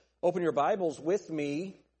open your Bibles with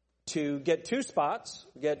me to get two spots.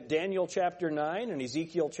 Get Daniel chapter 9 and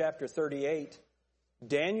Ezekiel chapter 38.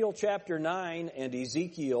 Daniel chapter 9 and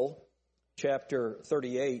Ezekiel chapter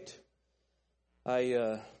 38.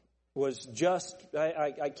 I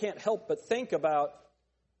can't help but think about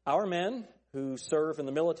our men who serve in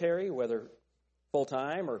the military, whether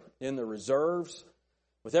full-time or in the reserves,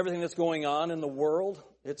 with everything that's going on in the world.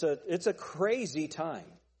 It's a crazy time.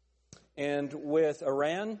 And with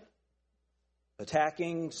Iran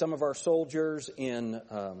attacking some of our soldiers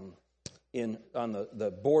on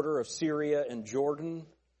the border of Syria and Jordan,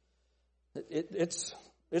 it's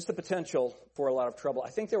the potential for a lot of trouble. I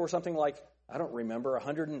think there were something like, I don't remember,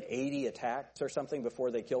 180 attacks or something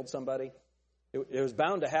before they killed somebody. It was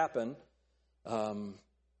bound to happen.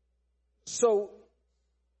 So,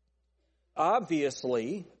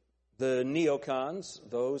 obviously, the neocons,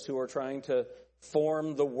 those who are trying to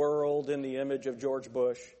form the world in the image of George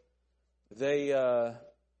Bush, they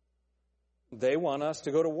want us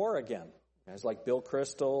to go to war again. Guys like Bill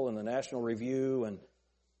Kristol and the National Review and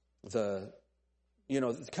the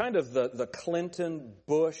Clinton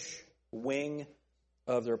Bush wing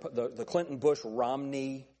of the Clinton Bush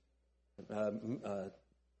Romney.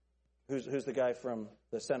 Who's the guy from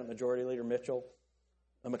the Senate Majority Leader, Mitchell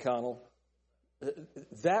McConnell?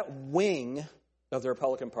 That wing of the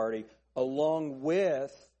Republican Party, along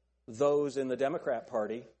with those in the Democrat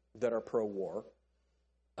Party that are pro-war,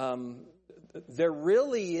 there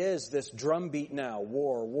really is this drumbeat now,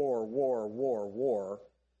 war, war, war, war, war.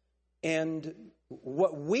 And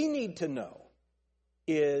what we need to know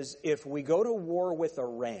is if we go to war with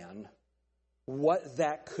Iran, what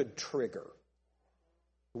that could trigger.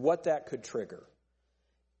 What that could trigger.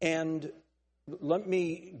 And let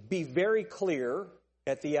me be very clear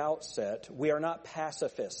at the outset, we are not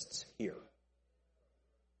pacifists here.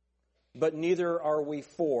 But neither are we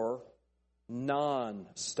for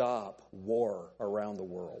non-stop war around the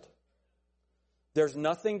world. There's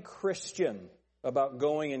nothing Christian about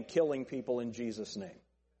going and killing people in Jesus' name.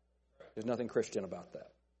 There's nothing Christian about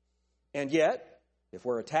that. And yet, if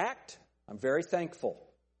we're attacked, I'm very thankful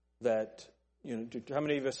that, how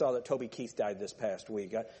many of us saw that Toby Keith died this past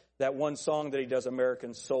week? That one song that he does,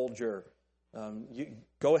 American Soldier, you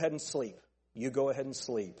go ahead and sleep. You go ahead and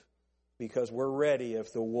sleep, because we're ready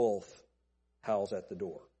if the wolf howls at the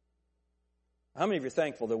door. How many of you are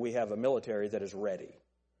thankful that we have a military that is ready?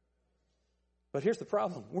 But here's the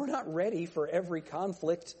problem. We're not ready for every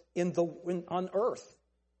conflict on earth.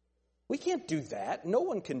 We can't do that. No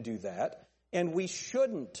one can do that. And we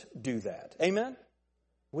shouldn't do that. Amen?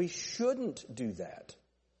 We shouldn't do that.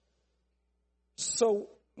 So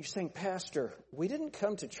you're saying, Pastor, we didn't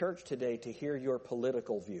come to church today to hear your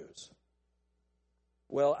political views.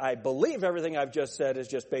 Well, I believe everything I've just said is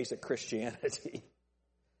just basic Christianity.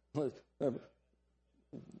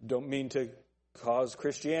 Don't mean to cause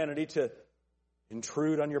Christianity to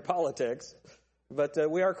intrude on your politics, but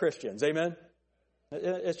we are Christians. Amen?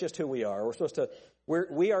 It's just who we are.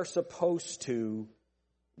 We are supposed to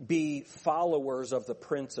be followers of the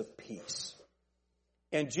Prince of Peace.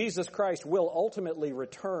 And Jesus Christ will ultimately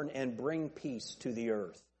return and bring peace to the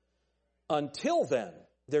earth. Until then,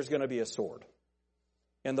 there's going to be a sword.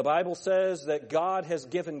 And the Bible says that God has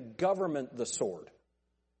given government the sword.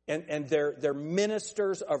 And they're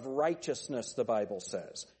ministers of righteousness, the Bible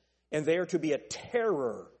says. And they are to be a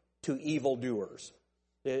terror to evildoers.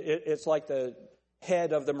 It's like the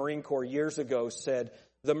head of the Marine Corps years ago said,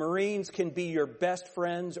 the Marines can be your best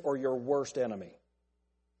friends or your worst enemy.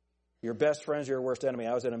 Your best friends or your worst enemy.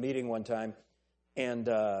 I was in a meeting one time, and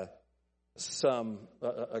a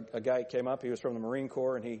guy came up. He was from the Marine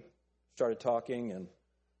Corps, and he started talking, and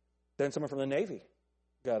then someone from the Navy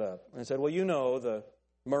got up and said, well, the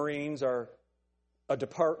Marines are a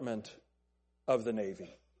department of the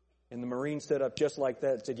Navy. And the Marine stood up just like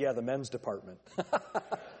that and said, yeah, the men's department.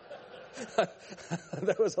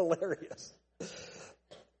 That was hilarious.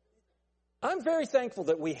 I'm very thankful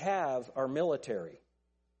that we have our military.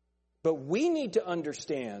 But we need to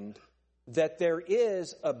understand that there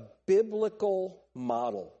is a biblical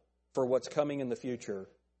model for what's coming in the future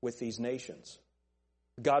with these nations.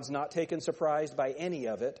 God's not taken surprised by any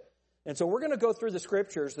of it. And so we're going to go through the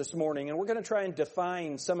scriptures this morning, and we're going to try and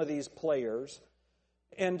define some of these players.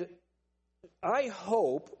 And I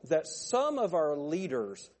hope that some of our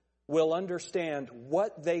leaders will understand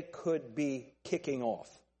what they could be kicking off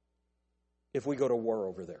if we go to war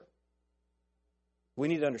over there. We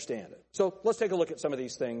need to understand it. So let's take a look at some of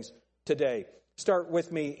these things today. Start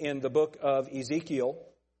with me in the book of Ezekiel.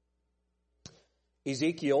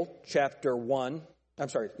 Ezekiel chapter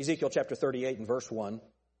 38 and verse 1.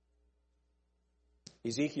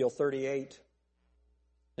 Ezekiel 38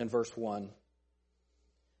 and verse 1.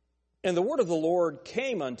 And the word of the Lord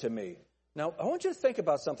came unto me. Now, I want you to think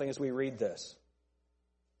about something as we read this.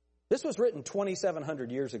 This was written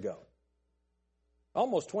 2,700 years ago.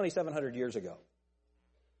 Almost 2,700 years ago.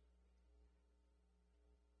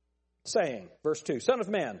 Saying, verse 2, Son of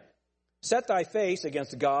man, set thy face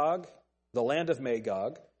against Gog, the land of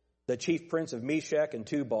Magog, the chief prince of Meshech and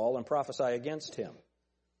Tubal, and prophesy against him.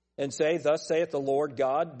 And say, Thus saith the Lord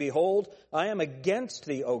God, Behold, I am against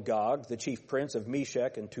thee, O Gog, the chief prince of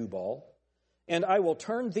Meshech and Tubal. And I will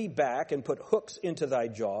turn thee back and put hooks into thy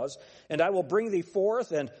jaws. And I will bring thee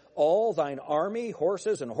forth, and all thine army,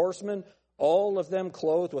 horses and horsemen, all of them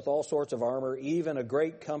clothed with all sorts of armor, even a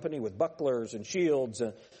great company with bucklers and shields,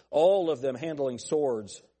 and all of them handling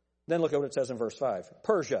swords. Then look at what it says in verse 5.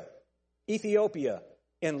 Persia, Ethiopia,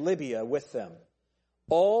 and Libya with them.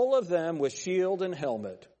 All of them with shield and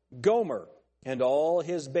helmet. Gomer and all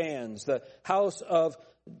his bands. The house of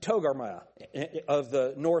Togarmah of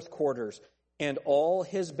the north quarters. And all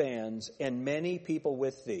his bands, and many people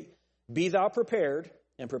with thee. Be thou prepared,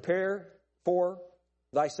 and prepare for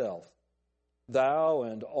thyself. Thou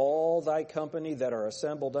and all thy company that are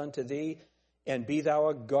assembled unto thee, and be thou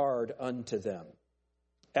a guard unto them.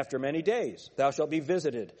 After many days thou shalt be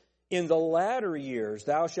visited. In the latter years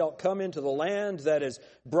thou shalt come into the land that is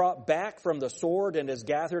brought back from the sword and is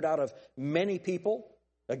gathered out of many people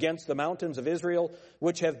against the mountains of Israel,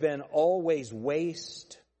 which have been always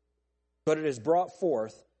waste. But it is brought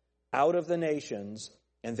forth out of the nations,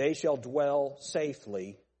 and they shall dwell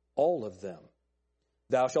safely, all of them.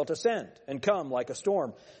 Thou shalt ascend and come like a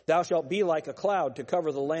storm. Thou shalt be like a cloud to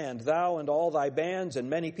cover the land, thou and all thy bands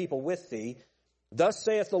and many people with thee. Thus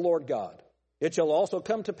saith the Lord God, It shall also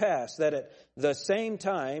come to pass that at the same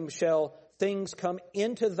time shall things come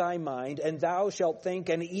into thy mind, and thou shalt think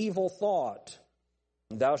an evil thought.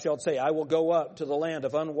 And thou shalt say, I will go up to the land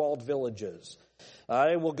of unwalled villages.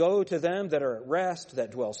 I will go to them that are at rest,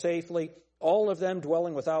 that dwell safely, all of them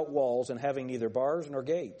dwelling without walls and having neither bars nor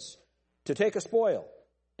gates, to take a spoil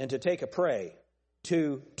and to take a prey,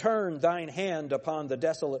 to turn thine hand upon the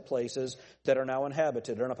desolate places that are now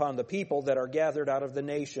inhabited, and upon the people that are gathered out of the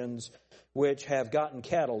nations, which have gotten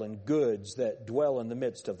cattle and goods that dwell in the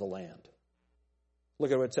midst of the land.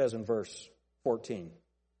 Look at what it says in verse 14.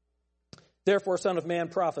 Therefore, Son of man,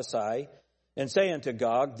 prophesy, and say unto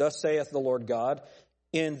Gog, Thus saith the Lord God,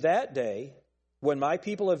 In that day, when my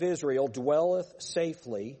people of Israel dwelleth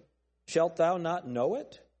safely, shalt thou not know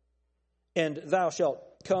it? And thou shalt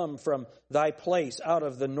come from thy place out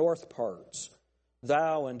of the north parts,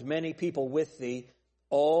 thou and many people with thee,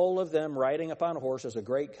 all of them riding upon horses, a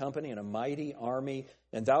great company and a mighty army.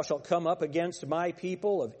 And thou shalt come up against my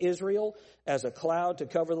people of Israel as a cloud to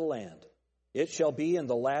cover the land. It shall be in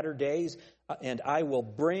the latter days, and I will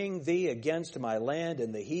bring thee against my land,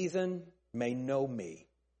 and the heathen may know me,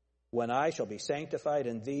 when I shall be sanctified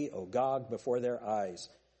in thee, O Gog, before their eyes.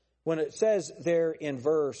 When it says there in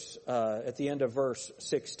verse, at the end of verse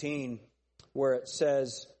 16, where it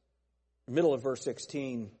says, middle of verse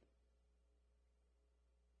 16,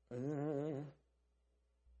 and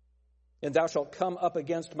thou shalt come up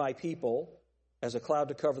against my people as a cloud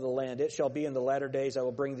to cover the land. It shall be in the latter days I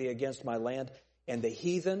will bring thee against my land, and the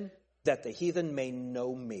heathen, that the heathen may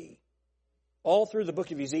know me. All through the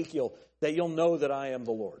book of Ezekiel, that you'll know that I am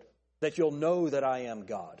the Lord, that you'll know that I am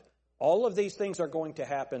God. All of these things are going to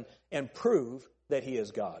happen and prove that he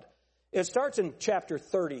is God. It starts in chapter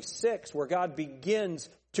 36, where God begins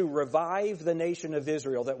to revive the nation of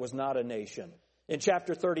Israel that was not a nation. In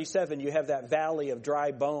chapter 37, you have that valley of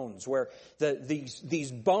dry bones, where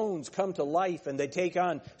these bones come to life, and they take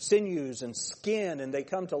on sinews and skin, and they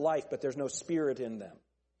come to life, but there's no spirit in them.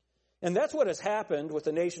 And that's what has happened with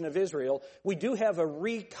the nation of Israel. We do have a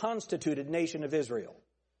reconstituted nation of Israel.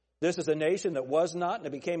 This is a nation that was not, and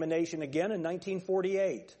it became a nation again in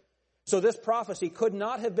 1948. So this prophecy could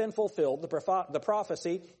not have been fulfilled, the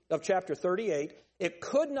prophecy of chapter 38. It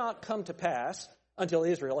could not come to pass until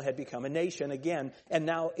Israel had become a nation again. And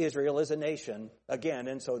now Israel is a nation again,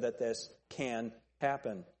 and so that this can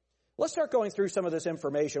happen. Let's start going through some of this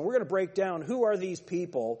information. We're going to break down who are these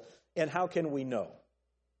people and how can we know.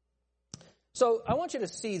 So I want you to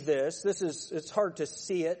see this. It's hard to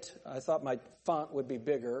see it. I thought my font would be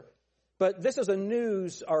bigger. But this is a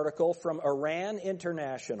news article from Iran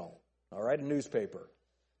International, all right, a newspaper.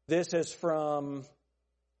 This is from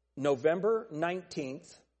November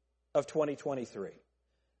 19th of 2023.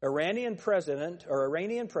 Iranian president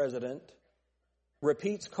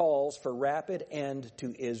repeats calls for rapid end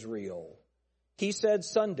to Israel. He said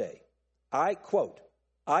Sunday, I quote,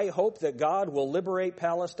 I hope that God will liberate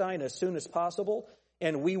Palestine as soon as possible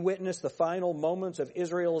and we witness the final moments of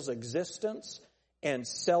Israel's existence and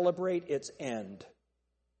celebrate its end.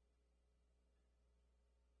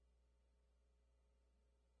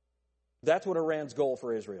 That's what Iran's goal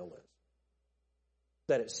for Israel is.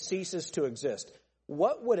 That it ceases to exist.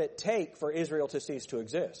 What would it take for Israel to cease to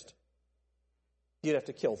exist? You'd have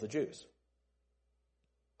to kill the Jews.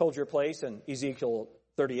 Hold your place in Ezekiel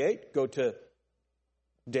 38. Go to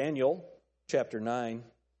Daniel chapter 9.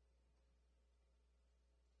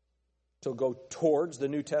 So go towards the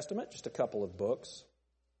New Testament, just a couple of books.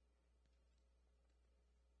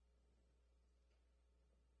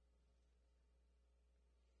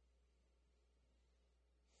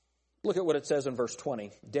 Look at what it says in verse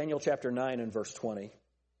 20. Daniel chapter 9 and verse 20.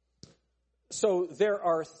 So there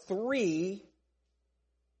are 3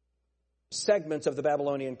 segments of the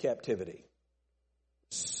Babylonian captivity.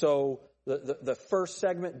 So the first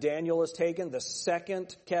segment, Daniel is taken. The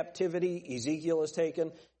second captivity, Ezekiel is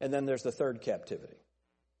taken. And then there's the third captivity.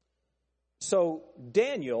 So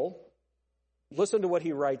Daniel, listen to what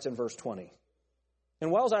he writes in verse 20. And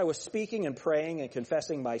whilst I was speaking and praying and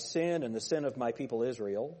confessing my sin and the sin of my people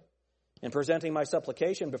Israel, and presenting my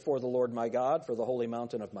supplication before the Lord my God for the holy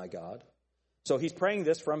mountain of my God. So he's praying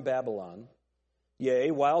this from Babylon.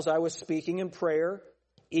 Yea, whilst I was speaking in prayer,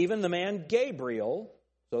 even the man Gabriel,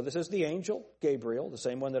 so this is the angel Gabriel, the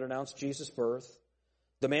same one that announced Jesus' birth,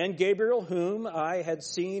 the man Gabriel whom I had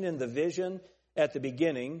seen in the vision at the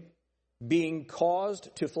beginning, being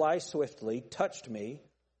caused to fly swiftly, touched me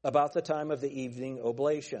about the time of the evening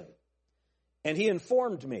oblation. And he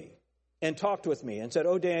informed me and talked with me and said,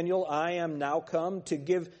 O Daniel, I am now come to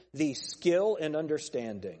give thee skill and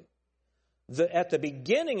understanding. At the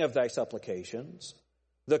beginning of thy supplications,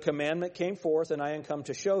 the commandment came forth, and I am come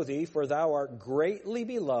to show thee, for thou art greatly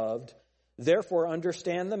beloved. Therefore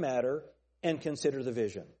understand the matter and consider the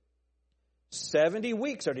vision. 70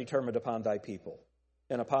 weeks are determined upon thy people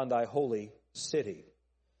and upon thy holy city.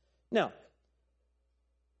 Now,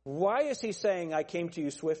 why is he saying, I came to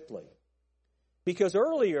you swiftly? Because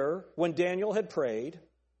earlier, when Daniel had prayed,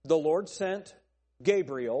 the Lord sent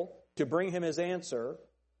Gabriel to bring him his answer,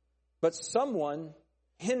 but someone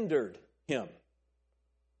hindered him.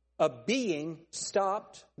 A being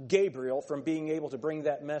stopped Gabriel from being able to bring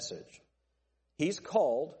that message. He's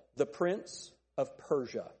called the Prince of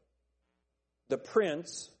Persia. The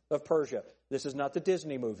Prince of Persia. This is not the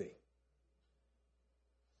Disney movie.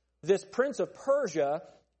 This Prince of Persia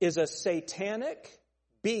is a satanic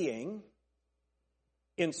being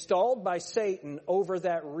installed by Satan over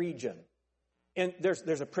that region. And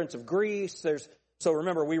there's a prince of Greece. So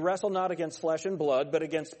remember, we wrestle not against flesh and blood, but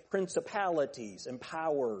against principalities and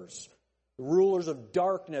powers, rulers of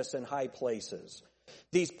darkness in high places.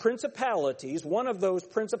 These principalities, one of those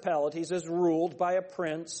principalities is ruled by a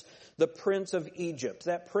prince, the Prince of Egypt.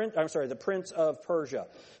 The Prince of Persia.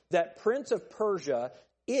 That Prince of Persia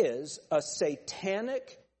is a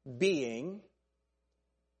satanic being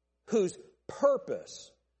whose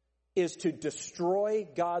purpose is to destroy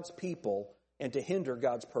God's people and to hinder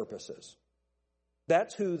God's purposes.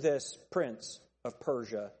 That's who this Prince of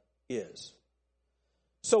Persia is.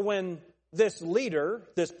 So when this leader,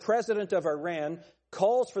 this president of Iran,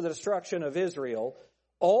 calls for the destruction of Israel,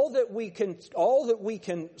 all that we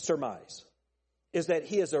can surmise is that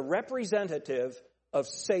he is a representative of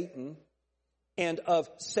Satan and of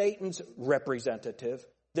Satan's representative,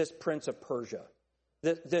 this Prince of Persia.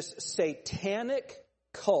 This satanic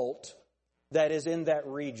cult that is in that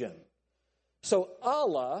region. So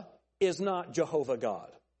Allah is not Jehovah God.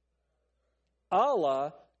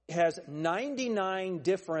 Allah has 99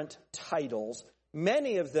 different titles.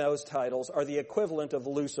 Many of those titles are the equivalent of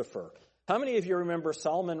Lucifer. How many of you remember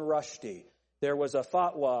Salman Rushdie? There was a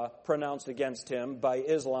fatwa pronounced against him by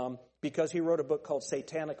Islam because he wrote a book called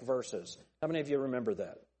Satanic Verses. How many of you remember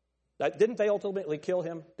that? Didn't they ultimately kill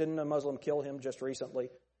him? Didn't a Muslim kill him just recently?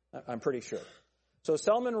 I'm pretty sure. So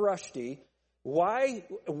Salman Rushdie, why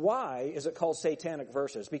is it called Satanic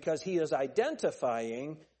Verses? Because he is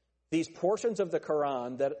identifying these portions of the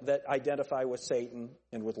Quran that identify with Satan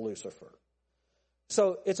and with Lucifer.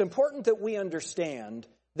 So it's important that we understand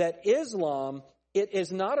that Islam, it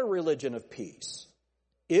is not a religion of peace.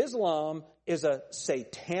 Islam is a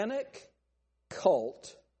satanic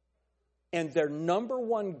cult, and their number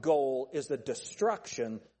one goal is the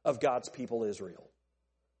destruction of God's people Israel.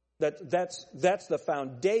 That's the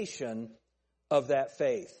foundation of that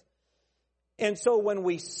faith. And so when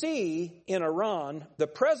we see in Iran, the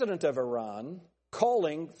president of Iran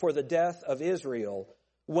calling for the death of Israel,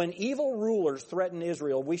 when evil rulers threaten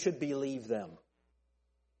Israel, we should believe them.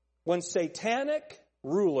 When satanic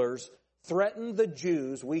rulers threaten the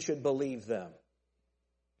Jews, we should believe them.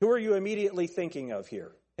 Who are you immediately thinking of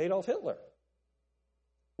here? Adolf Hitler.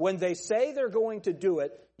 When they say they're going to do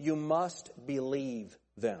it, you must believe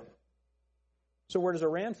them. So where does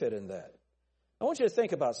Iran fit in that? I want you to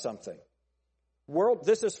think about something.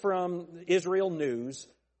 This is from Israel News.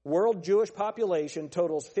 World Jewish population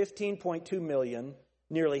totals 15.2 million,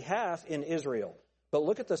 nearly half in Israel. But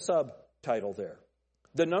look at the subtitle there.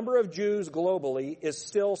 The number of Jews globally is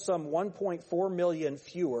still some 1.4 million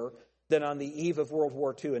fewer than on the eve of World War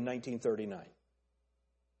II in 1939.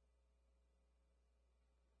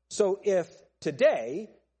 So if today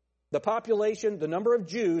the number of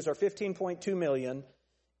Jews are 15.2 million,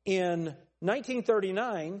 in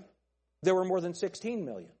 1939 there were more than 16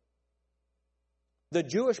 million. The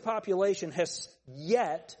Jewish population has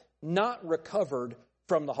yet not recovered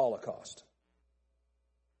from the Holocaust.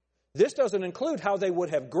 This doesn't include how they would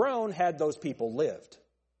have grown had those people lived.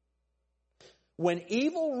 When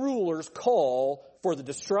evil rulers call for the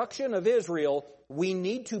destruction of Israel, we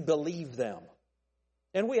need to believe them.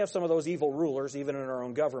 And we have some of those evil rulers even in our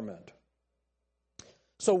own government.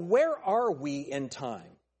 So where are we in time?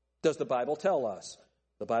 Does the Bible tell us?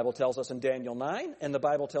 The Bible tells us in Daniel 9, and the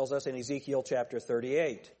Bible tells us in Ezekiel chapter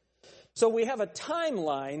 38. So we have a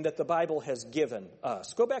timeline that the Bible has given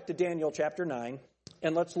us. Go back to Daniel chapter 9,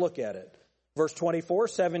 and let's look at it. Verse 24,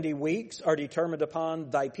 70 weeks are determined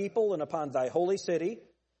upon thy people and upon thy holy city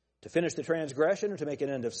to finish the transgression and to make an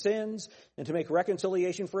end of sins and to make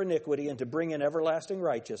reconciliation for iniquity and to bring in everlasting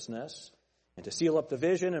righteousness and to seal up the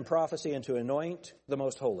vision and prophecy and to anoint the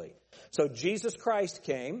most holy. So Jesus Christ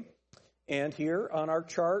came, and here on our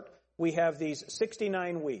chart we have these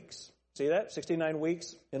 69 weeks. See that? 69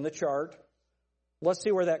 weeks in the chart. Let's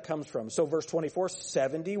see where that comes from. So verse 24,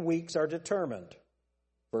 70 weeks are determined.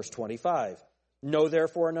 Verse 25, know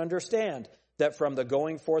therefore and understand that from the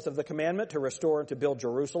going forth of the commandment to restore and to build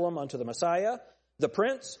Jerusalem unto the Messiah, the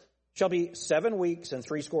prince, shall be 7 weeks and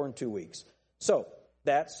 62 weeks. So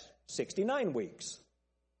that's 69 weeks.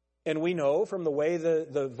 And we know from the way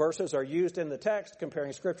the verses are used in the text,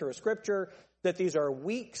 comparing Scripture with Scripture, that these are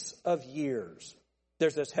weeks of years.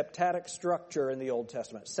 There's this heptadic structure in the Old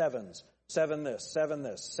Testament, sevens. 7 this, 7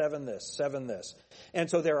 this, 7 this, 7 this. And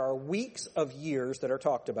so there are weeks of years that are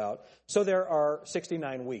talked about. So there are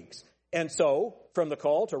 69 weeks. And so, from the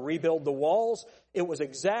call to rebuild the walls, it was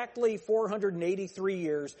exactly 483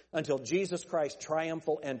 years until Jesus Christ's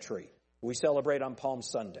triumphal entry. We celebrate on Palm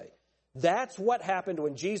Sunday. That's what happened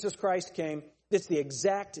when Jesus Christ came. It's the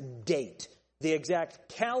exact date. The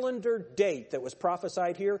exact calendar date that was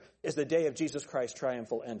prophesied here is the day of Jesus Christ's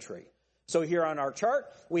triumphal entry. So here on our chart,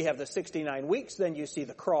 we have the 69 weeks. Then you see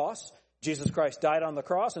the cross. Jesus Christ died on the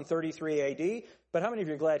cross in 33 A.D. But how many of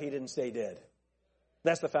you are glad he didn't stay dead?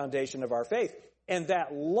 That's the foundation of our faith. And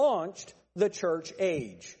that launched the church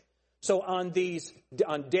age. So on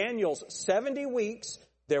Daniel's 70 weeks,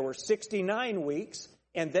 there were 69 weeks.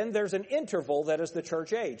 And then there's an interval that is the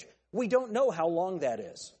church age. We don't know how long that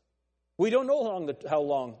is. We don't know how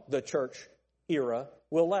long the church era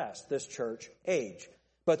will last, this church age.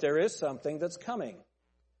 But there is something that's coming.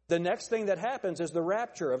 The next thing that happens is the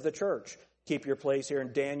rapture of the church. Keep your place here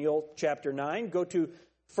in Daniel chapter 9. Go to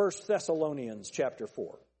 1 Thessalonians chapter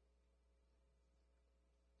 4.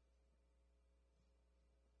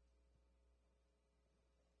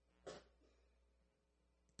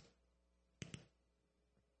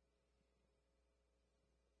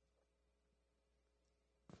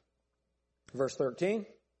 Verse 13.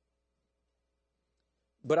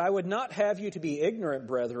 But I would not have you to be ignorant,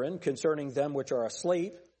 brethren, concerning them which are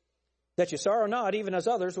asleep, that you sorrow not, even as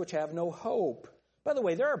others which have no hope. By the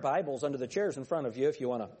way, there are Bibles under the chairs in front of you if you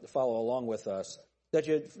want to follow along with us.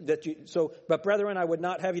 But brethren, I would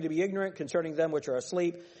not have you to be ignorant concerning them which are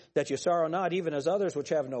asleep, that you sorrow not, even as others which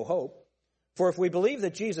have no hope. For if we believe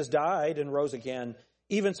that Jesus died and rose again,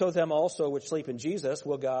 even so them also which sleep in Jesus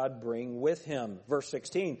will God bring with him. Verse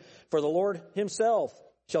 16, for the Lord himself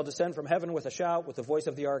shall descend from heaven with a shout, with the voice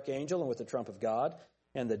of the archangel, and with the trump of God.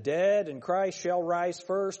 And the dead in Christ shall rise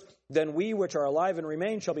first. Then we which are alive and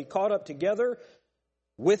remain shall be caught up together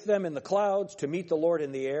with them in the clouds to meet the Lord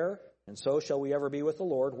in the air. And so shall we ever be with the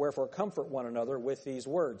Lord. Wherefore comfort one another with these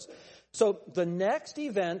words. So the next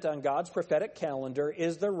event on God's prophetic calendar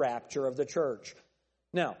is the rapture of the church.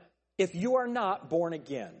 Now, if you are not born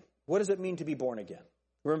again, what does it mean to be born again?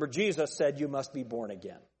 Remember, Jesus said you must be born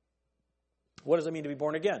again. What does it mean to be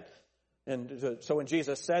born again? And so when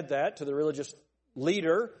Jesus said that to the religious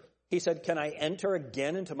leader, he said, can I enter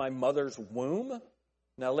again into my mother's womb?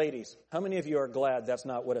 Now, ladies, how many of you are glad that's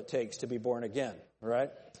not what it takes to be born again,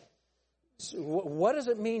 right? So what does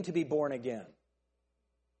it mean to be born again?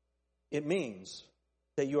 It means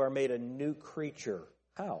that you are made a new creature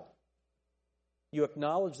How? You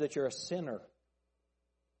acknowledge that you're a sinner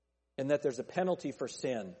and that there's a penalty for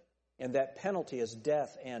sin, and that penalty is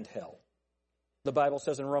death and hell. The Bible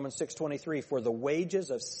says in Romans 6:23, for the wages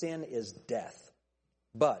of sin is death,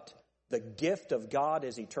 but the gift of God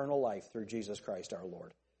is eternal life through Jesus Christ our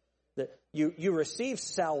Lord. That you receive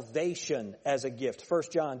salvation as a gift. 1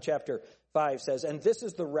 John chapter 5 says, and this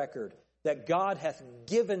is the record, that God hath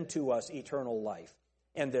given to us eternal life,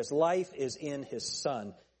 and this life is in his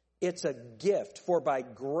Son. It's a gift, for by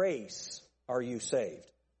grace are you saved,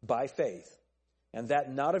 by faith. And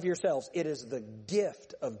that not of yourselves, it is the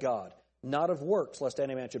gift of God, not of works, lest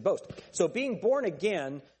any man should boast. So being born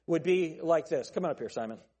again would be like this. Come on up here,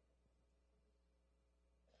 Simon.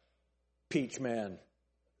 Peach man.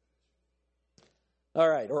 All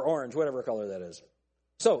right, or orange, whatever color that is.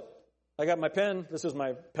 So, I got my pen. This is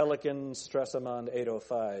my Pelikan Stresemon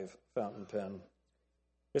 805 fountain pen.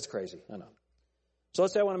 It's crazy, I know. So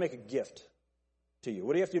let's say I want to make a gift to you.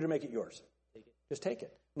 What do you have to do to make it yours? Take it. Just take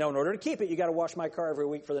it. Now, in order to keep it, you got to wash my car every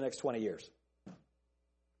week for the next 20 years.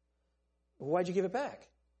 Why'd you give it back?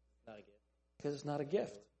 Not a gift. Because it's not a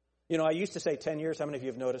gift. You know, I used to say 10 years. How many of you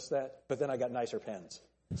have noticed that? But then I got nicer pens.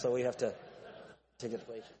 So we have to take it.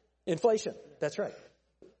 Inflation. That's right.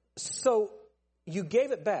 So you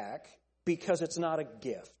gave it back because it's not a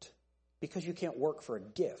gift. Because you can't work for a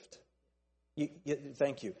gift.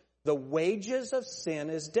 Thank you. The wages of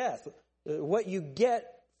sin is death. What you get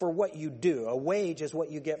for what you do. A wage is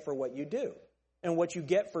what you get for what you do. And what you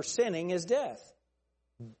get for sinning is death.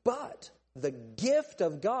 But the gift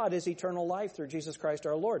of God is eternal life through Jesus Christ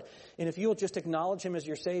our Lord. And if you will just acknowledge him as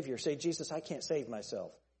your Savior, say, Jesus, I can't save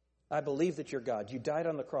myself. I believe that you're God. You died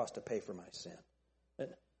on the cross to pay for my sin.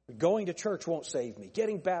 Going to church won't save me.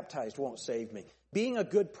 Getting baptized won't save me. Being a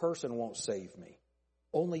good person won't save me.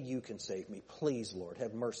 Only you can save me. Please, Lord,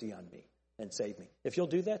 have mercy on me and save me. If you'll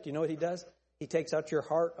do that, do you know what he does? He takes out your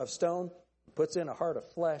heart of stone, puts in a heart of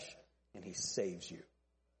flesh, and he saves you.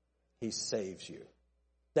 He saves you.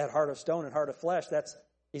 That heart of stone and heart of flesh, that's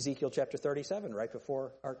Ezekiel chapter 37, right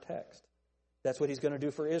before our text. That's what he's going to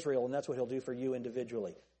do for Israel, and that's what he'll do for you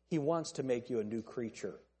individually. He wants to make you a new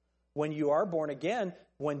creature. When you are born again,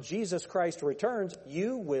 when Jesus Christ returns,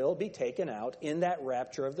 you will be taken out in that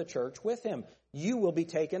rapture of the church with him. You will be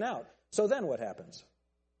taken out. So then what happens?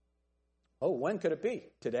 Oh, when could it be?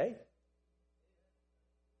 Today?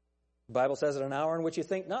 The Bible says, at an hour in which you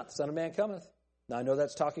think not, the Son of Man cometh. Now, I know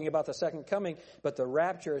that's talking about the second coming, but the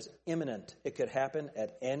rapture is imminent. It could happen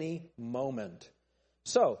at any moment.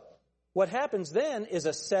 So, what happens then is a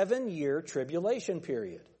 7-year tribulation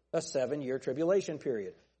period. A 7-year tribulation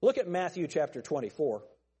period. Look at Matthew chapter 24.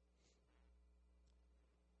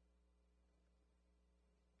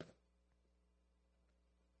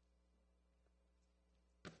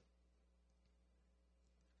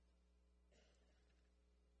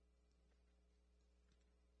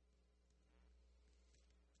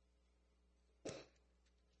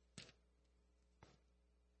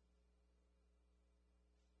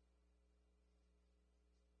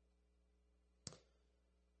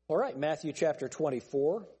 All right, Matthew chapter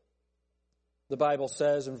 24. The Bible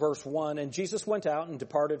says in verse 1, and Jesus went out and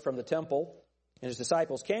departed from the temple, and his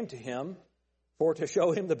disciples came to him for to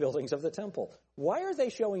show him the buildings of the temple. Why are they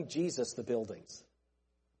showing Jesus the buildings?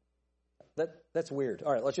 That's weird.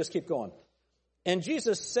 All right, let's just keep going. And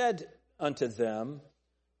Jesus said unto them,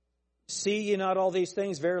 see ye not all these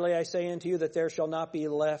things? Verily I say unto you that there shall not be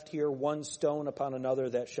left here one stone upon another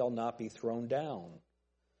that shall not be thrown down.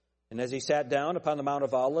 And as he sat down upon the Mount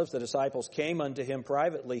of Olives, the disciples came unto him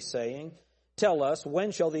privately, saying, tell us,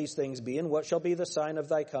 when shall these things be, and what shall be the sign of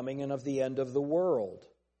thy coming and of the end of the world?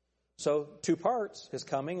 So, 2 parts. His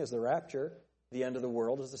coming is the rapture. The end of the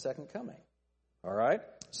world is the second coming. All right?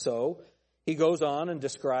 So, he goes on and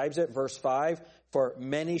describes it. Verse 5, for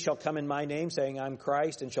many shall come in my name, saying, I'm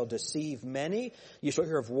Christ, and shall deceive many. You shall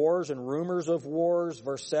hear of wars and rumors of wars.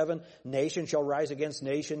 Verse 7, nation shall rise against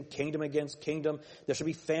nation, kingdom against kingdom. There shall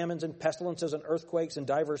be famines and pestilences and earthquakes in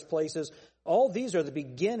divers places. All these are the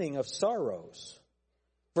beginning of sorrows.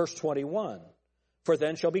 Verse 21, for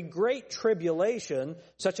then shall be great tribulation,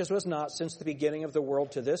 such as was not since the beginning of the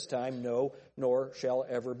world to this time, no, nor shall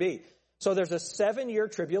ever be. So there's a 7-year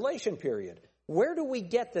tribulation period. Where do we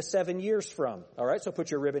get the 7 years from? All right, so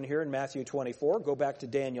put your ribbon here in Matthew 24. Go back to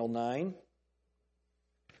Daniel 9.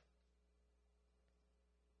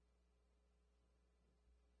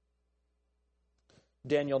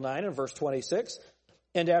 Daniel 9 and verse 26.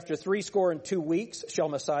 And after 62 weeks shall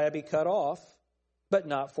Messiah be cut off, but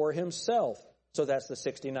not for himself. So that's the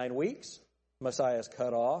 69 weeks. Messiah is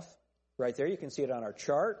cut off. Right there, you can see it on our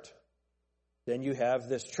chart. Then you have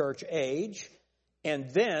this church age. And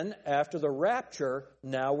then, after the rapture,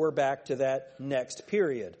 now we're back to that next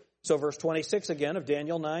period. So verse 26 again of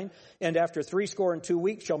Daniel 9, and after 62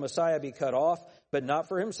 weeks shall Messiah be cut off, but not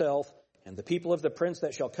for himself. And the people of the prince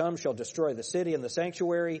that shall come shall destroy the city and the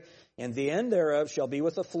sanctuary, and the end thereof shall be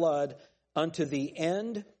with a flood unto the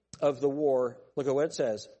end of the war. Look at what it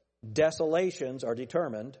says. Desolations are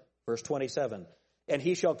determined. Verse 27. And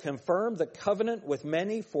he shall confirm the covenant with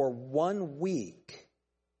many for 1 week.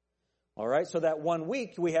 All right, so that 1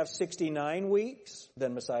 week, we have 69 weeks,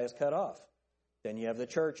 then Messiah is cut off. Then you have the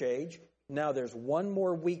church age. Now there's 1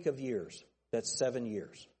 more week of years. That's 7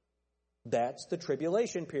 years. That's the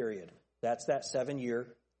tribulation period. That's that 7-year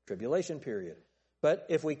tribulation period. But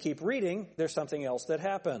if we keep reading, there's something else that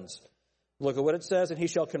happens. Look at what it says, and he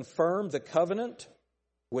shall confirm the covenant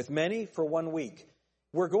with many for 1 week.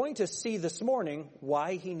 We're going to see this morning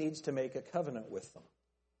why he needs to make a covenant with them.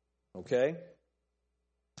 Okay?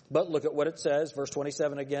 But look at what it says, verse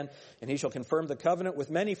 27 again. And he shall confirm the covenant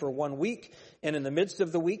with many for 1 week. And in the midst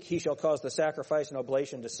of the week, he shall cause the sacrifice and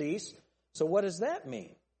oblation to cease. So what does that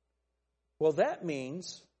mean? Well, that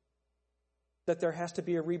means that there has to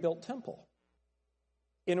be a rebuilt temple.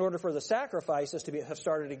 In order for the sacrifices to have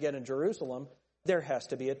started again in Jerusalem, there has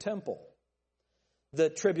to be a temple. The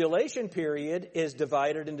tribulation period is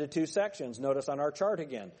divided into 2 sections. Notice on our chart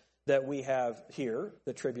again that we have here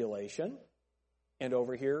the tribulation, and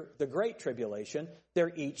over here, the Great Tribulation.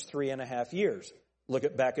 They're each 3.5 years.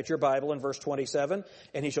 Look back at your Bible in verse 27.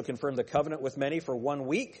 And he shall confirm the covenant with many for 1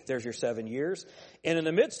 week. There's your 7 years. And in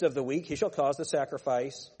the midst of the week, he shall cause the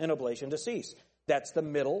sacrifice and oblation to cease. That's the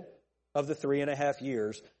middle of the 3.5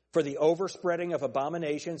 years. For the overspreading of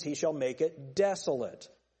abominations, he shall make it desolate.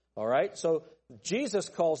 All right? So Jesus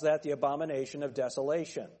calls that the abomination of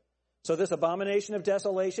desolation. So this abomination of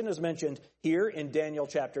desolation is mentioned here in Daniel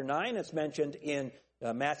chapter 9. It's mentioned in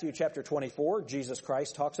Matthew chapter 24. Jesus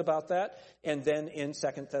Christ talks about that. And then in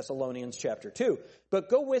 2 Thessalonians chapter 2. But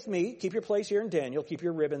go with me. Keep your place here in Daniel. Keep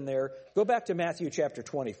your ribbon there. Go back to Matthew chapter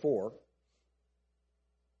 24.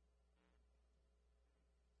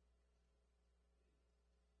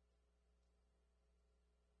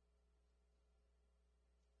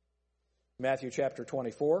 Matthew chapter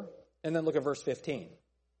 24. And then look at verse 15.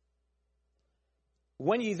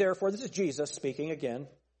 When ye therefore, this is Jesus speaking again,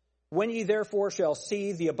 when ye therefore shall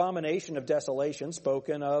see the abomination of desolation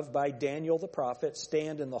spoken of by Daniel the prophet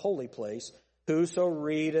stand in the holy place, whoso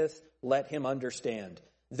readeth, let him understand.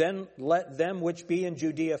 Then let them which be in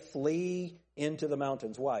Judea flee into the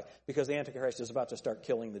mountains. Why? Because the Antichrist is about to start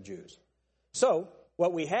killing the Jews. So,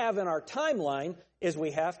 what we have in our timeline is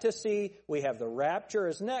we have to see, we have the rapture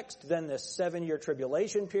is next, then this 7-year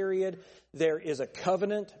tribulation period. There is a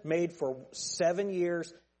covenant made for 7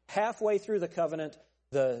 years. Halfway through the covenant,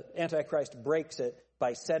 the Antichrist breaks it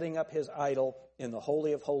by setting up his idol in the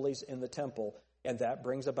Holy of Holies in the temple, and that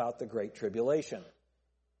brings about the Great Tribulation.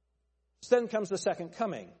 So then comes the second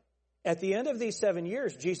coming. At the end of these 7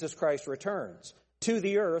 years, Jesus Christ returns to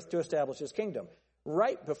the earth to establish his kingdom.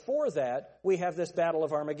 Right before that, we have this battle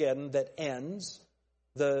of Armageddon that ends.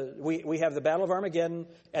 We have the battle of Armageddon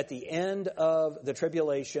at the end of the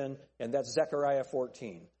tribulation, and that's Zechariah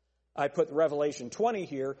 14. I put Revelation 20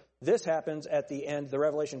 here. This happens at the end. The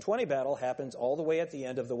Revelation 20 battle happens all the way at the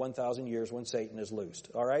end of the 1,000 years when Satan is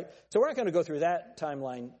loosed. All right? So we're not going to go through that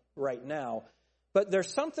timeline right now. But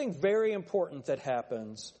there's something very important that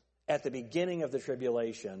happens at the beginning of the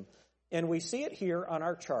tribulation. And we see it here on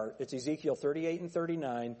our chart. It's Ezekiel 38 and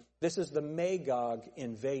 39. This is the Magog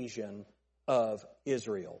invasion of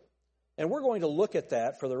Israel. And we're going to look at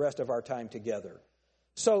that for the rest of our time together.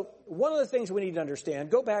 So one of the things we need to understand,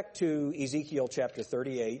 go back to Ezekiel chapter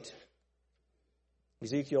 38.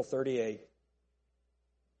 Ezekiel 38.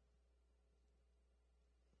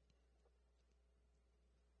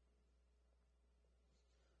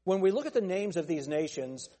 When we look at the names of these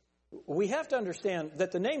nations, we have to understand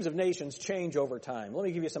that the names of nations change over time. Let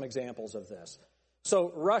me give you some examples of this.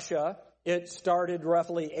 So Russia, it started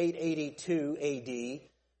roughly 882 A.D.,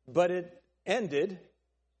 but it ended,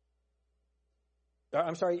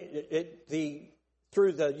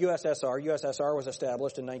 through the USSR. USSR was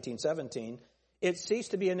established in 1917. It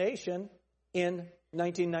ceased to be a nation in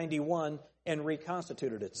 1991 and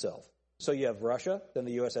reconstituted itself. So you have Russia, then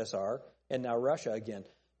the USSR, and now Russia again.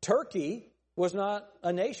 Turkey was not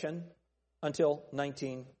a nation until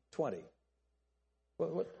 1920.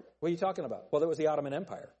 What are you talking about? Well, it was the Ottoman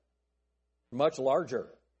Empire, much larger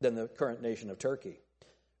than the current nation of Turkey.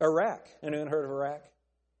 Iraq, anyone heard of Iraq?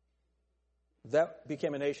 That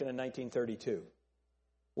became a nation in 1932.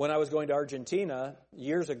 When I was going to Argentina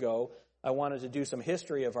years ago, I wanted to do some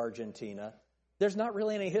history of Argentina. There's not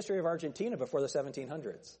really any history of Argentina before the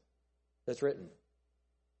 1700s that's written.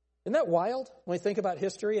 Isn't that wild when we think about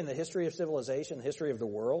history and the history of civilization, the history of the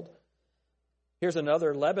world? Here's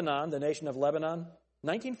another, Lebanon, the nation of Lebanon.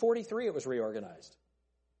 1943 it was reorganized.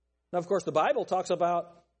 Now, of course, the Bible talks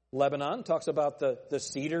about Lebanon, talks about the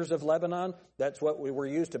cedars of Lebanon. That's what we were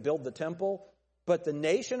used to build the temple. But the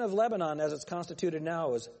nation of Lebanon, as it's constituted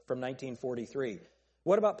now, is from 1943.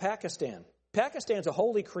 What about Pakistan? Pakistan's a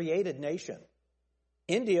wholly created nation.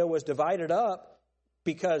 India was divided up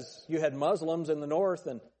because you had Muslims in the north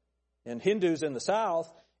and Hindus in the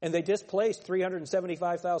south, and they displaced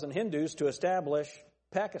 375,000 Hindus to establish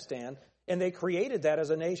Pakistan, and they created that as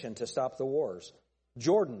a nation to stop the wars.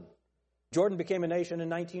 Jordan became a nation in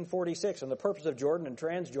 1946, and the purpose of Jordan and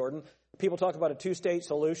Transjordan, people talk about a two-state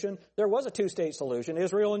solution. There was a two-state solution,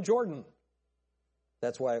 Israel and Jordan.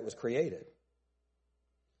 That's why it was created.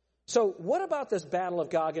 So what about this battle of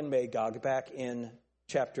Gog and Magog back in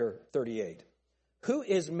chapter 38? Who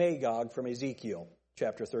is Magog from Ezekiel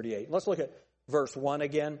chapter 38? Let's look at verse 1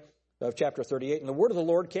 again of chapter 38. And the word of the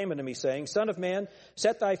Lord came unto me, saying, Son of man,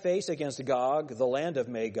 set thy face against Gog, the land of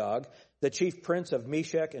Magog, the chief prince of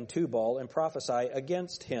Meshech and Tubal, and prophesy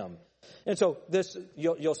against him. And so this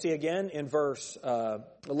you'll see again in verse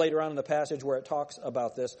later on in the passage where it talks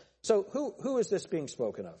about this. So who is this being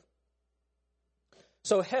spoken of?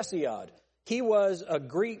 So Hesiod, he was a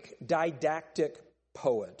Greek didactic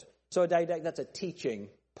poet. So that's a teaching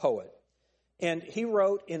poet. And he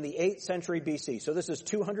wrote in the 8th century BC. So this is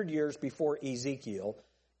 200 years before Ezekiel.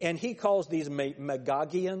 And he calls these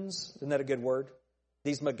Magogians, isn't that a good word?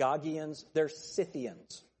 These Magogians, they're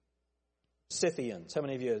Scythians. Scythians. How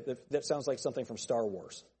many of you, that sounds like something from Star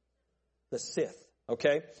Wars? The Sith,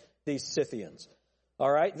 okay? These Scythians.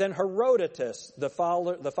 All right, then Herodotus, the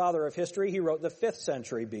father of history, he wrote the 5th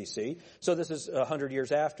century BC. So this is 100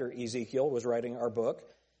 years after Ezekiel was writing our book.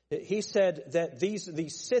 He said that these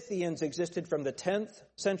Scythians existed from the 10th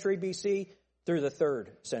century BC through the 3rd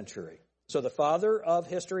century. So the father of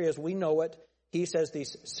history as we know it, he says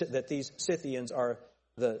that these Scythians are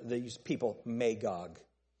these people Magog.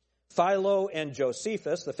 Philo and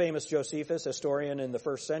Josephus, the famous Josephus, historian in the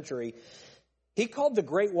 1st century, he called the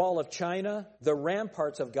Great Wall of China the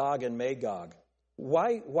ramparts of Gog and Magog.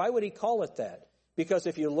 Why would he call it that? Because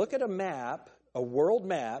if you look at a map, a world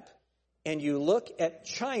map, and you look at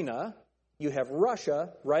China, you have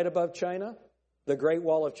Russia right above China. The Great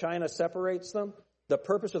Wall of China separates them. The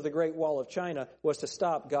purpose of the Great Wall of China was to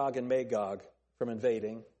stop Gog and Magog from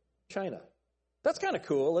invading China. That's kind of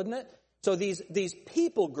cool, isn't it? So these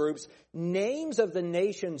people groups, names of the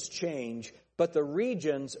nations change, but the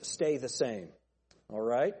regions stay the same. All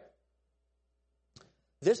right?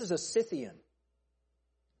 This is a Scythian.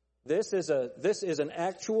 This is an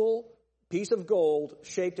actual piece of gold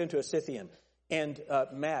shaped into a Scythian. And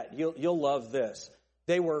Matt, you'll love this.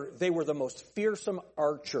 They were the most fearsome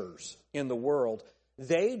archers in the world.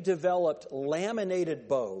 They developed laminated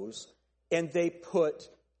bows, and they put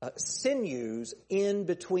sinews in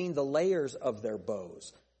between the layers of their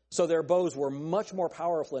bows. So their bows were much more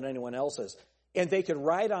powerful than anyone else's. And they could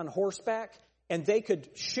ride on horseback, and they could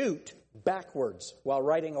shoot backwards while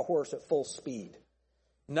riding a horse at full speed.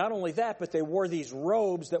 Not only that, but they wore these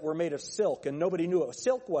robes that were made of silk, and nobody knew what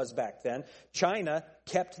silk was back then. China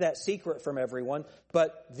kept that secret from everyone,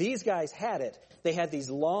 but these guys had it. They had these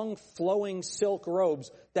long, flowing silk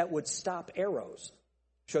robes that would stop arrows.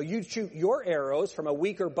 So you'd shoot your arrows from a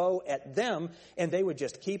weaker bow at them, and they would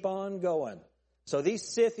just keep on going. So these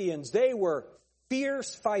Scythians, they were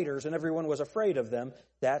fierce fighters, and everyone was afraid of them.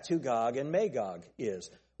 That's who Gog and Magog is.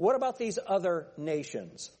 What about these other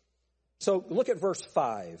nations? So look at verse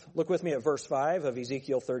 5. Look with me at verse 5 of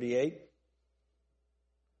Ezekiel 38.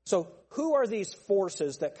 So who are these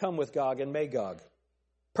forces that come with Gog and Magog?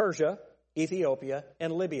 Persia, Ethiopia,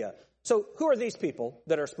 and Libya. So who are these people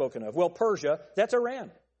that are spoken of? Well, Persia, that's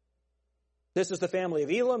Iran. This is the family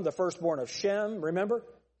of Elam, the firstborn of Shem, remember?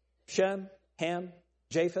 Shem, Ham,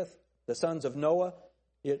 Japheth, the sons of Noah.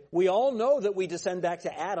 We all know that we descend back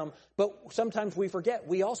to Adam, but sometimes we forget.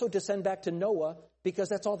 We also descend back to Noah because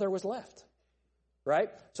that's all there was left, right?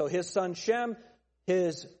 So his son Shem,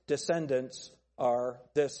 his descendants are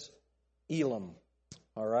this Elam,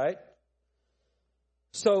 all right?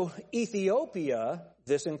 So Ethiopia,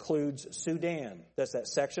 this includes Sudan. That's that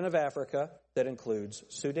section of Africa that includes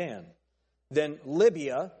Sudan. Then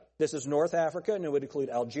Libya, this is North Africa, and it would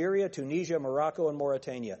include Algeria, Tunisia, Morocco, and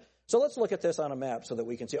Mauritania. So let's look at this on a map so that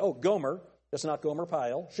we can see. Oh, Gomer. That's not Gomer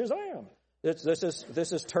Pyle. Shazam.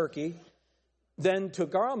 This is Turkey. Then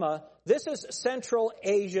Togarmah. This is Central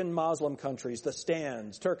Asian Muslim countries, the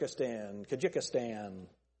Stans, Turkestan, Tajikistan,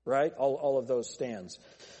 right? All of those stands.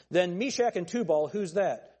 Then Meshach and Tubal, who's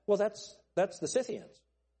that? Well, that's the Scythians.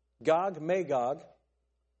 Gog, Magog,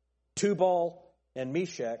 Tubal, and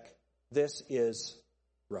Meshach. This is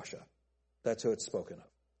Russia. That's who it's spoken of.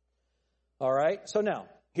 All right, so now,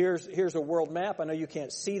 here's a world map. I know you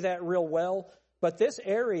can't see that real well, but this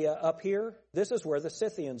area up here, this is where the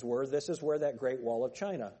Scythians were. This is where that Great Wall of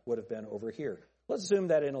China would have been over here. Let's zoom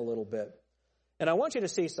that in a little bit. And I want you to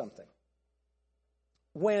see something.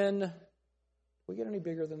 Can we get any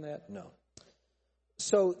bigger than that? No.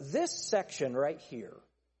 So this section right here,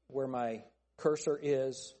 where my cursor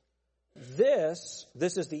is, this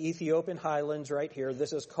is the Ethiopian highlands right here.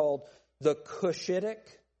 This is called the Cushitic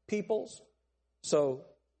peoples. So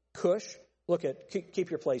Cush, keep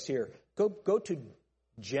your place here. Go to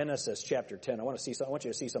Genesis chapter 10. I want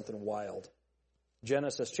you to see something wild.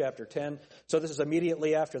 Genesis chapter 10. So this is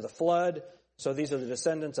immediately after the flood. So these are the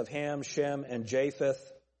descendants of Ham, Shem, and Japheth.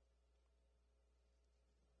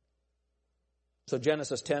 So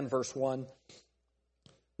Genesis 10, verse 1.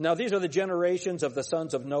 Now these are the generations of the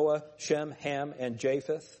sons of Noah, Shem, Ham, and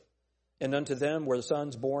Japheth. And unto them were the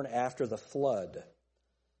sons born after the flood.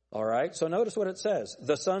 All right, so notice what it says.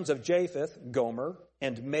 The sons of Japheth, Gomer,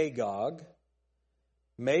 and Magog,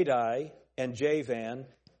 Madai, and Javan,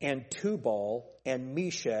 and Tubal, and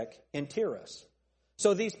Meshach, and Tiras.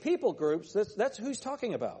 So these people groups, that's who he's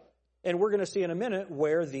talking about. And we're going to see in a minute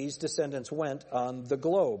where these descendants went on the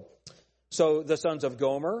globe. So the sons of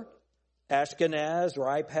Gomer, Ashkenaz,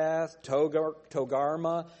 Ripath,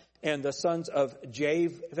 Togarma, and the sons of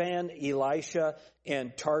Javan, Elisha,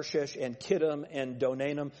 and Tarshish, and Kittim, and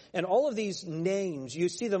Donanim. And all of these names, you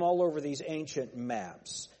see them all over these ancient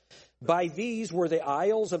maps. By these were the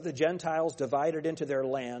isles of the Gentiles divided into their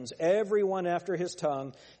lands, everyone after his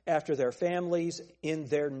tongue, after their families, in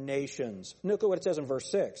their nations. Look at what it says in verse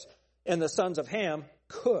 6. And the sons of Ham,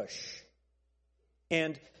 Cush,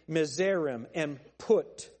 and Mizraim, and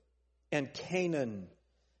Put, and Canaan.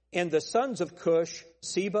 And the sons of Cush,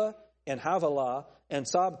 Seba, and Havilah, and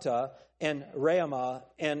Sabta, and Raamah,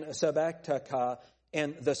 and Sabactaka,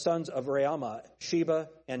 and the sons of Raamah, Sheba,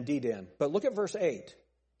 and Dedan. But look at verse 8.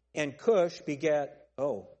 And Cush begat,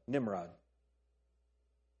 Nimrod.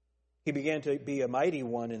 He began to be a mighty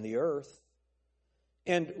one in the earth.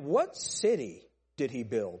 And what city did he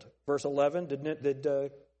build? Verse 11,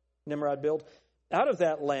 did Nimrod build? Out of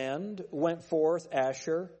that land went forth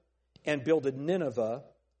Asher, and builded Nineveh,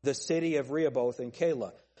 the city of Rehoboth and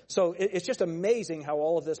Calah. So it's just amazing how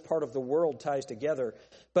all of this part of the world ties together.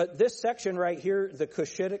 But this section right here, the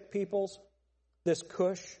Cushitic peoples, this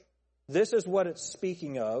Cush, this is what it's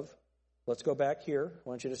speaking of. Let's go back here. I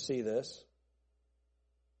want you to see this.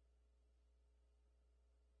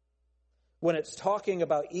 When it's talking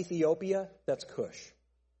about Ethiopia, that's Cush.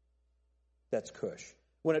 That's Cush.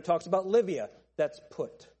 When it talks about Libya, that's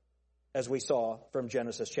Put, as we saw from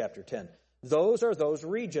Genesis chapter 10. Those are those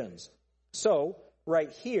regions. So,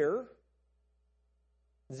 right here,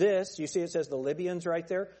 you see it says the Libyans right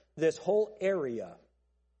there? This whole area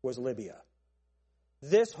was Libya.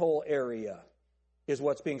 This whole area is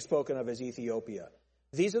what's being spoken of as Ethiopia.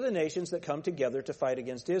 These are the nations that come together to fight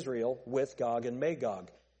against Israel with Gog and Magog.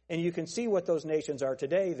 And you can see what those nations are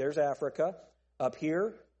today. There's Africa. Up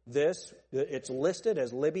here, it's listed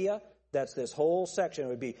as Libya. That's this whole section. It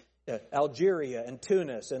would be Algeria and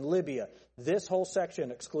Tunis and Libya. This whole section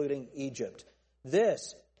excluding Egypt.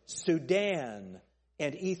 This, Sudan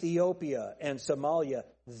and Ethiopia and Somalia,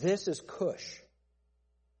 this is Cush.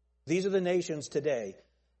 These are the nations today.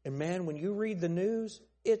 And man, when you read the news,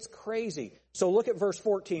 it's crazy. So look at verse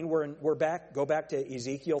 14. Go back to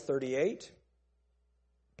Ezekiel 38.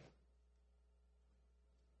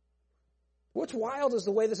 What's wild is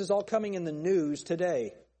the way this is all coming in the news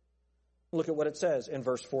today. Look at what it says in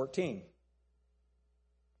verse 14.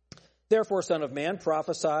 Therefore, son of man,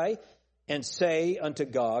 prophesy and say unto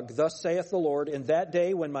Gog, thus saith the Lord, in that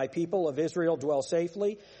day when my people of Israel dwell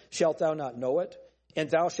safely, shalt thou not know it? And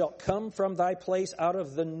thou shalt come from thy place out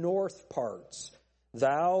of the north parts,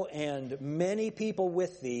 thou and many people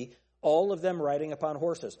with thee, all of them riding upon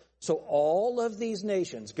horses. So all of these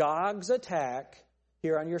nations, Gog's attack,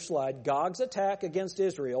 here on your slide, Gog's attack against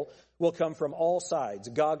Israel will come from all sides.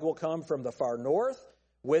 Gog will come from the far north.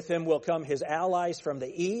 With him will come his allies from the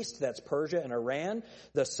east, that's Persia and Iran,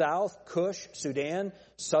 the south, Cush, Sudan,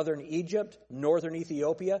 southern Egypt, northern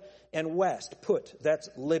Ethiopia, and west, Put, that's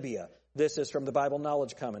Libya. This is from the Bible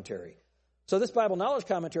Knowledge Commentary. So this Bible Knowledge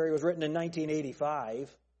Commentary was written in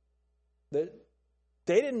 1985. They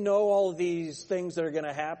didn't know all of these things that are going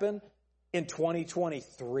to happen in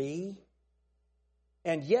 2023.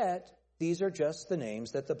 And yet, These are just the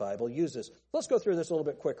names that the Bible uses. Let's go through this a little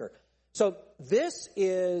bit quicker. So this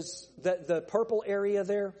is the purple area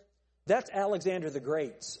there. That's Alexander the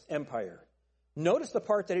Great's empire. Notice the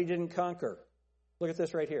part that he didn't conquer. Look at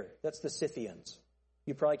this right here. That's the Scythians.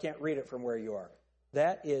 You probably can't read it from where you are.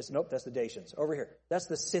 That's the Dacians. Over here. That's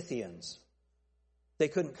the Scythians. They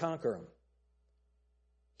couldn't conquer them.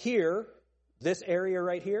 Here, this area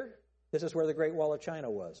right here, this is where the Great Wall of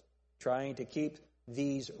China was, trying to keep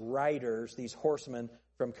these riders, these horsemen,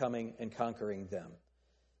 from coming and conquering them.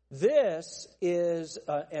 This is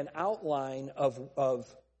an outline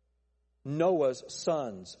of Noah's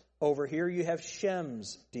sons. Over here you have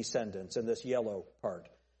Shem's descendants in this yellow part.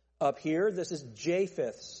 Up here, this is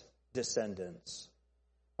Japheth's descendants.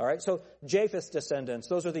 All right, so Japheth's descendants,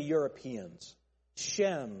 those are the Europeans.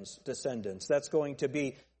 Shem's descendants, that's going to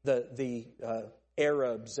be the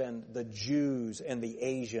Arabs and the Jews and the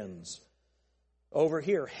Asians. Over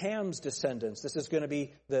here, Ham's descendants, this is going to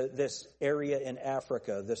be this area in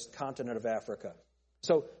Africa, this continent of Africa.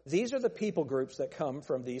 So these are the people groups that come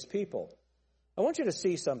from these people. I want you to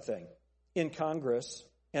see something in Congress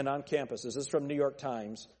and on campuses. This is from New York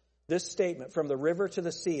Times. This statement, "From the river to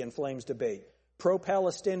the sea inflames debate.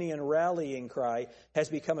 Pro-Palestinian rallying cry has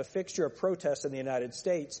become a fixture of protests in the United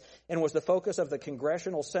States and was the focus of the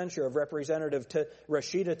congressional censure of Representative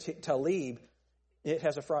Rashida Tlaib. It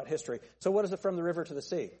has a fraught history." So what is it, from the river to the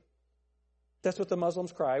sea? That's what the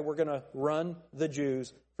Muslims cry. We're going to run the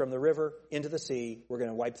Jews from the river into the sea. We're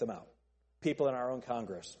going to wipe them out. People in our own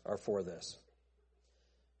Congress are for this.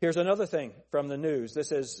 Here's another thing from the news.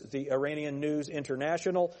 This is the Iranian News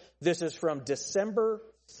International. This is from December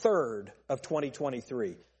 3rd of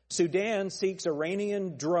 2023. Sudan seeks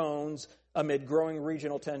Iranian drones amid growing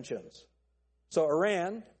regional tensions. So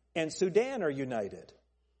Iran and Sudan are united.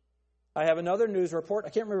 I have another news report. I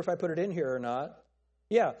can't remember if I put it in here or not.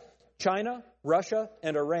 Yeah, China, Russia,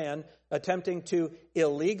 and Iran attempting to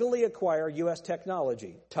illegally acquire U.S.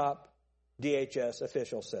 technology, top DHS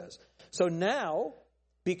official says. So now,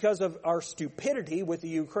 because of our stupidity with the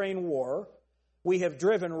Ukraine war, we have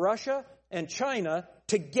driven Russia and China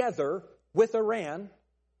together with Iran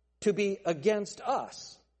to be against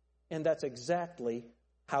us. And that's exactly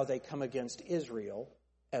how they come against Israel,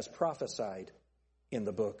 as prophesied in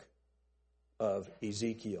the book of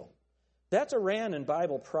Ezekiel. That's Iran in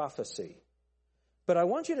Bible prophecy. But I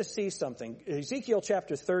want you to see something. Ezekiel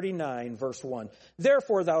chapter 39, verse 1.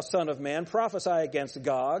 "Therefore, thou son of man, prophesy against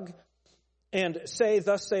Gog, and say,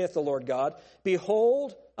 Thus saith the Lord God,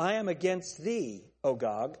 Behold, I am against thee, O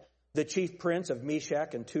Gog, the chief prince of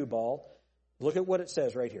Meshach and Tubal." Look at what it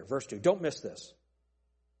says right here, verse 2. Don't miss this.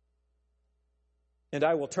 "And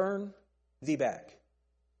I will turn thee back,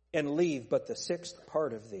 and leave but the sixth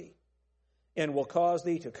part of thee, and will cause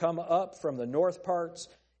thee to come up from the north parts,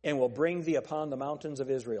 and will bring thee upon the mountains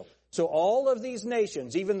of Israel." So all of these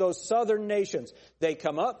nations, even those southern nations, they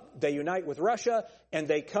come up, they unite with Russia, and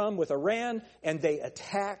they come with Iran, and they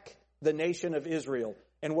attack the nation of Israel.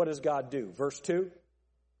 And what does God do? Verse 2.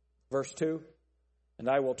 Verse 2. "And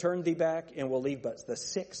I will turn thee back, and will leave but the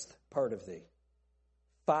sixth part of thee."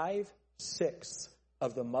 5/6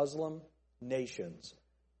 of the Muslim nations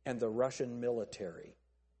and the Russian military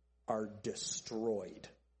are destroyed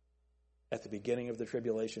at the beginning of the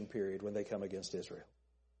tribulation period when they come against Israel.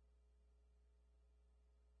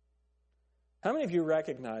 How many of you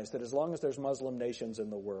recognize that as long as there's Muslim nations in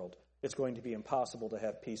the world, it's going to be impossible to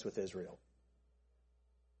have peace with Israel?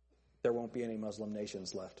 There won't be any Muslim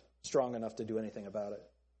nations left strong enough to do anything about it.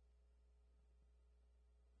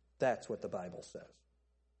 That's what the Bible says.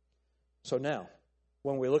 So now,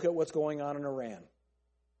 when we look at what's going on in Iran,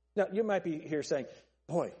 now you might be here saying,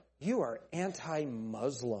 "Boy, you are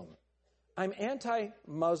anti-Muslim." I'm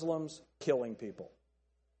anti-Muslims killing people.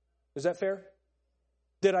 Is that fair?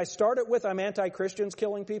 Did I start it with I'm anti-Christians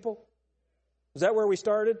killing people? Is that where we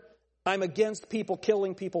started? I'm against people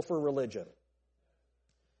killing people for religion.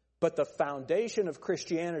 But the foundation of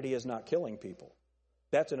Christianity is not killing people.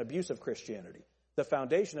 That's an abuse of Christianity. The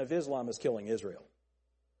foundation of Islam is killing Israel.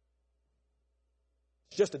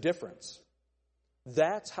 It's just a difference.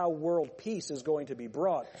 That's how world peace is going to be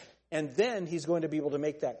brought. And then he's going to be able to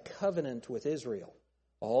make that covenant with Israel.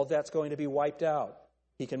 All of that's going to be wiped out.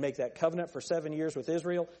 He can make that covenant for 7 years with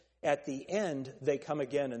Israel. At the end, they come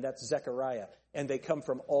again, and that's Zechariah. And they come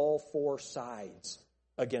from all four sides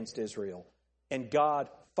against Israel. And God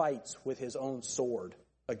fights with his own sword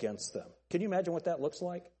against them. Can you imagine what that looks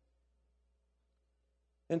like?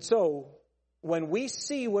 And so, when we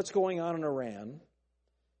see what's going on in Iran,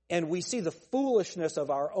 and we see the foolishness of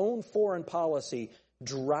our own foreign policy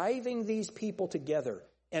driving these people together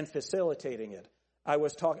and facilitating it,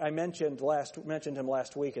 I mentioned him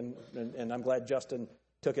last week, and I'm glad Justin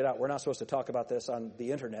took it out. We're not supposed to talk about this on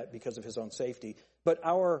the internet because of his own safety. But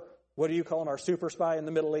what do you call him, our super spy in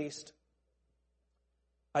the Middle East?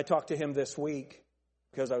 I talked to him this week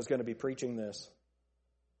because I was going to be preaching this.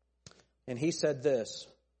 And he said this,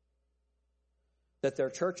 that their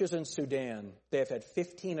churches in Sudan, they have had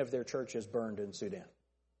 15 of their churches burned in Sudan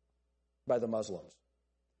by the Muslims.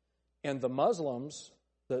 And the Muslims,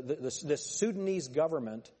 this Sudanese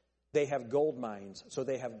government, they have gold mines, so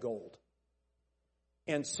they have gold.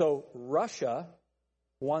 And so Russia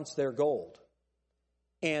wants their gold.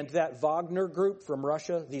 And that Wagner group from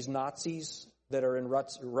Russia, these Nazis that are in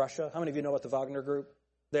Russia, how many of you know about the Wagner group?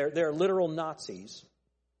 They're literal Nazis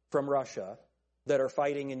from Russia that are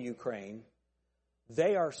fighting in Ukraine.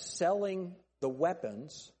 They are selling the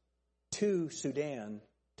weapons to Sudan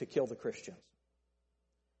to kill the Christians.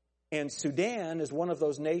 And Sudan is one of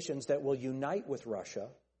those nations that will unite with Russia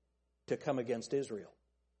to come against Israel.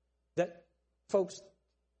 Folks,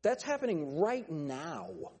 that's happening right now.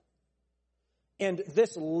 And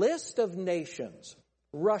this list of nations,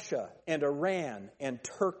 Russia and Iran and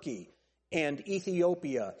Turkey and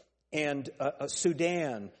Ethiopia and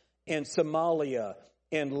Sudan and Somalia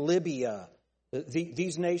and Libya,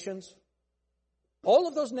 these nations, all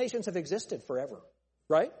of those nations have existed forever,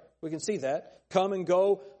 right? We can see that. Come and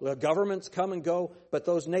go, the governments come and go, but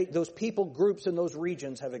those people groups in those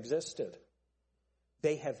regions have existed.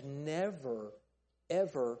 They have never,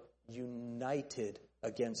 ever united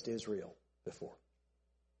against Israel before.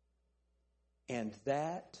 And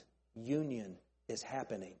that union is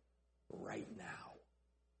happening right now.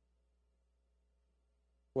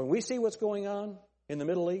 When we see what's going on in the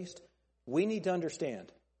Middle East, we need to understand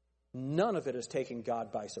none of it is taking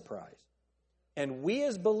God by surprise. And we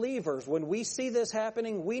as believers, when we see this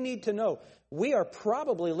happening, we need to know we are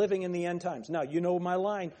probably living in the end times. Now, you know my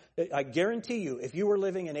line. I guarantee you, if you were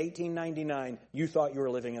living in 1899, you thought you were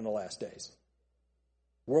living in the last days.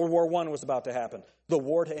 World War I was about to happen. The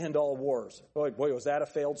war to end all wars. Boy, was that a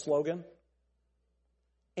failed slogan?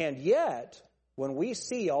 And yet, when we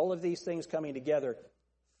see all of these things coming together,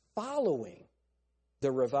 following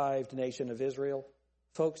the revived nation of Israel,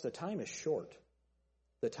 folks, the time is short.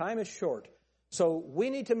 The time is short. So we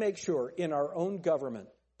need to make sure in our own government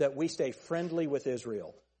that we stay friendly with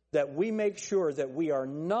Israel, that we make sure that we are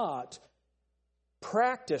not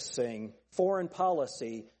practicing foreign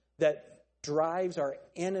policy that drives our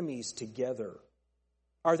enemies together.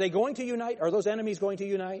 Are they going to unite? Are those enemies going to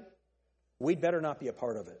unite? We'd better not be a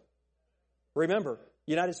part of it. Remember,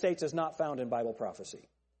 the United States is not found in Bible prophecy.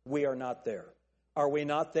 We are not there. Are we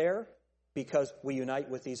not there because we unite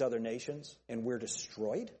with these other nations and we're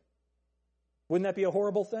destroyed? Wouldn't that be a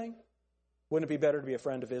horrible thing? Wouldn't it be better to be a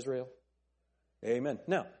friend of Israel? Amen.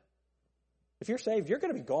 Now, if you're saved, you're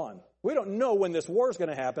going to be gone. We don't know when this war is going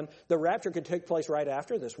to happen. The rapture could take place right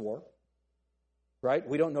after this war. Right?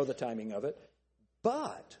 We don't know the timing of it.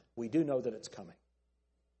 But we do know that it's coming.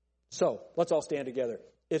 So, let's all stand together.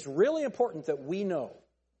 It's really important that we know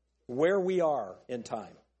where we are in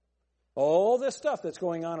time. All this stuff that's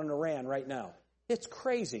going on in Iran right now, it's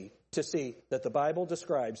crazy to see that the Bible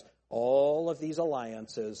describes all of these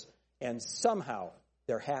alliances, and somehow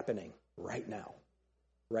they're happening right now.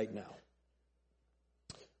 Right now.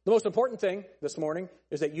 The most important thing this morning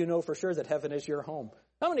is that you know for sure that heaven is your home.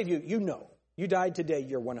 How many of you know? You died today,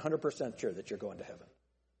 you're 100% sure that you're going to heaven.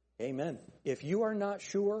 Amen. If you are not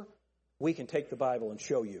sure, we can take the Bible and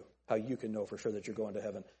show you how you can know for sure that you're going to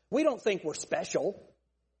heaven. We don't think we're special.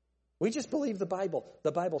 We just believe the Bible.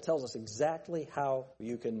 The Bible tells us exactly how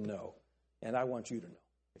you can know. And I want you to know.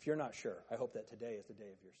 If you're not sure, I hope that today is the day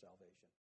of your salvation.